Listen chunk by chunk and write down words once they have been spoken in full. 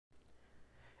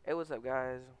Hey, what's up,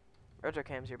 guys?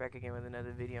 RetroCam's here back again with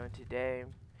another video, and today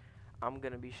I'm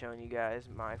gonna be showing you guys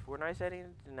my Fortnite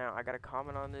settings. Now, I got a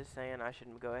comment on this saying I should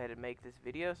go ahead and make this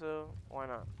video, so why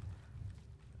not?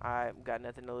 I got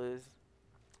nothing to lose.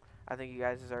 I think you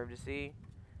guys deserve to see.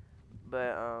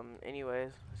 But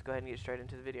anyways, let's go ahead and get straight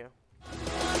into the video.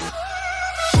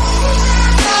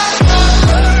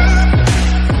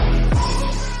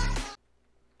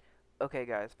 Okay,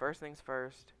 guys. First things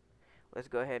first. Let's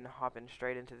go ahead and hop in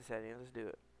straight into the settings. Let's do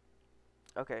it.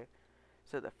 Okay.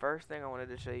 So the first thing I wanted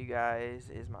to show you guys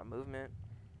is my movement.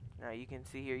 Now you can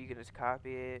see here, you can just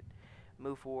copy it.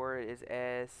 Move forward is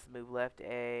S, move left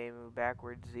A, move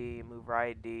backward Z, move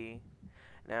right D.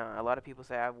 Now a lot of people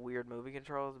say I have weird moving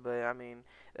controls, but I mean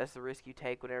that's the risk you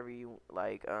take whenever you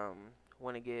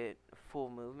want to get full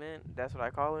movement. That's what I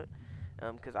call it,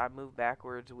 because I move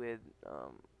backwards with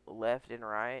left and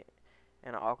right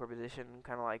in an awkward position,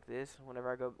 kind of like this.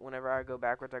 Whenever I go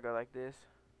backwards, I go like this.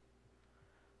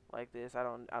 Like this. I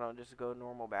don't just go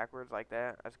normal backwards like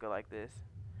that. I just go like this.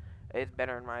 It's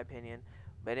better in my opinion.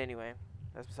 But anyway,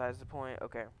 that's besides the point.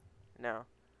 Okay. Now,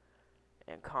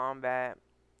 in combat,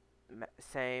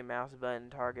 same mouse button,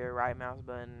 target, right mouse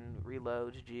button,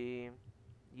 reloads G,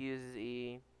 uses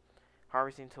E,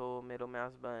 harvesting tool, middle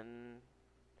mouse button,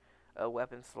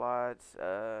 weapon slots,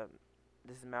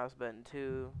 this is mouse button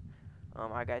 2.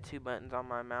 I got 2 buttons on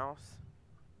my mouse.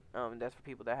 That's for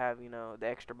people that have, the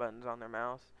extra buttons on their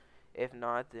mouse. If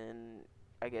not, then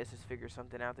I guess just figure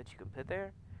something out that you can put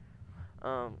there.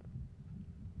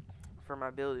 For my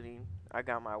building, I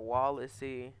got my wall is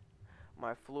C,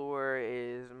 my floor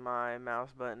is my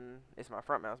mouse button, it's my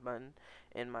front mouse button,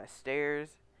 and my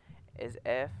stairs is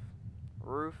F,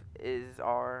 roof is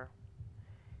R,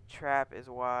 trap is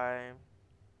Y,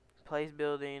 place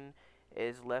building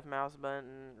is left mouse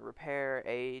button, repair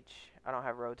H. I don't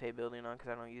have rotate building on because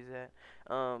I don't use that.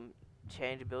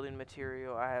 Change building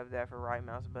material, I have that for right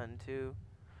mouse button too.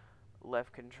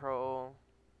 Left control,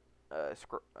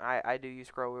 I do use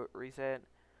scroll reset,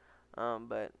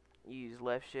 but you use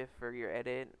left shift for your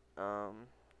edit.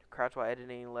 Crouch while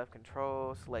editing, left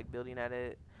control, select building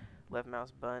edit, left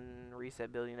mouse button,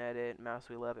 reset building edit, mouse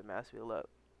wheel up and mouse wheel up.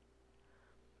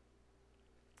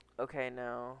 Okay,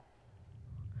 now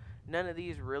none of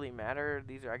these really matter.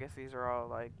 I guess these are all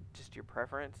like just your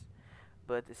preference.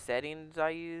 But the settings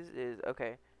I use is,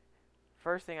 okay,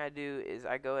 first thing I do is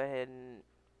I go ahead and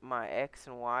my X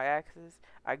and Y axis,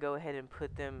 I go ahead and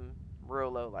put them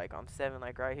real low, like on 7,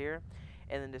 like right here,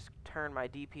 and then just turn my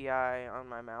DPI on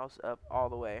my mouse up all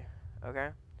the way. Okay,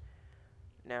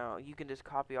 now you can just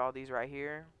copy all these right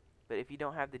here, but if you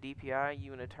don't have the DPI,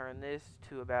 you want to turn this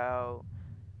to about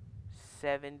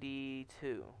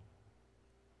 72,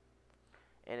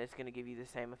 and it's going to give you the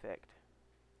same effect.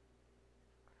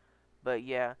 But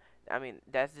yeah, I mean,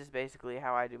 that's just basically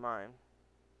how I do mine.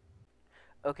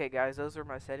 Okay, guys, those are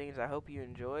my settings. I hope you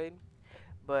enjoyed.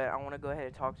 But I want to go ahead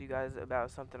and talk to you guys about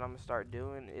something I'm going to start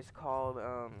doing. It's called,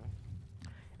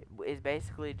 it's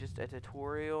basically just a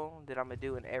tutorial that I'm going to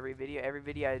do in every video. Every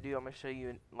video I do, I'm going to show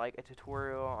you, like, a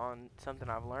tutorial on something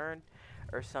I've learned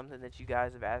or something that you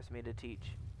guys have asked me to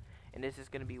teach. And this is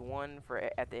going to be one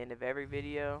for at the end of every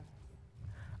video.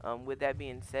 With that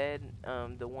being said,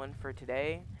 the one for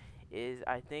today is,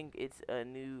 I think it's a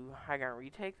new high ground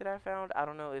retake that I found. I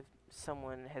don't know if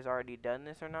someone has already done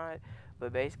this or not,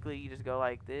 but basically you just go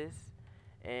like this,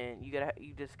 and you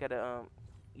just gotta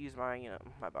use my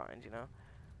my binds,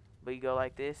 but you go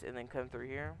like this and then come through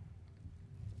here,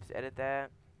 just edit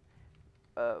that,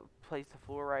 place the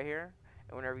floor right here,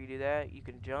 and whenever you do that, you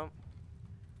can jump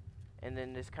and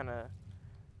then just kind of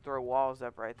throw walls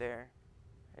up right there.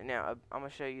 And now I'm gonna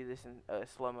show you this in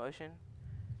slow motion.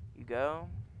 You go,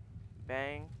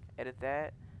 bang, edit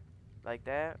that like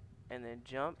that, and then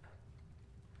jump,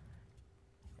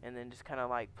 and then just kind of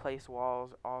like place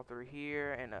walls all through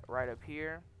here and right up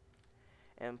here,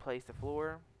 and place the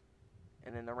floor,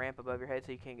 and then the ramp above your head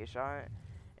so you can't get shot.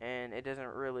 And it doesn't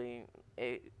really,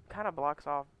 it kind of blocks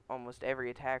off almost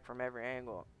every attack from every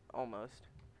angle, almost.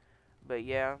 But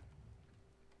yeah,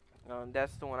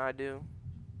 that's the one I do.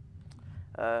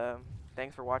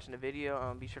 Thanks for watching the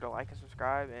video. Be sure to like and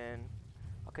subscribe, and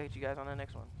I'll catch you guys on the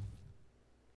next one.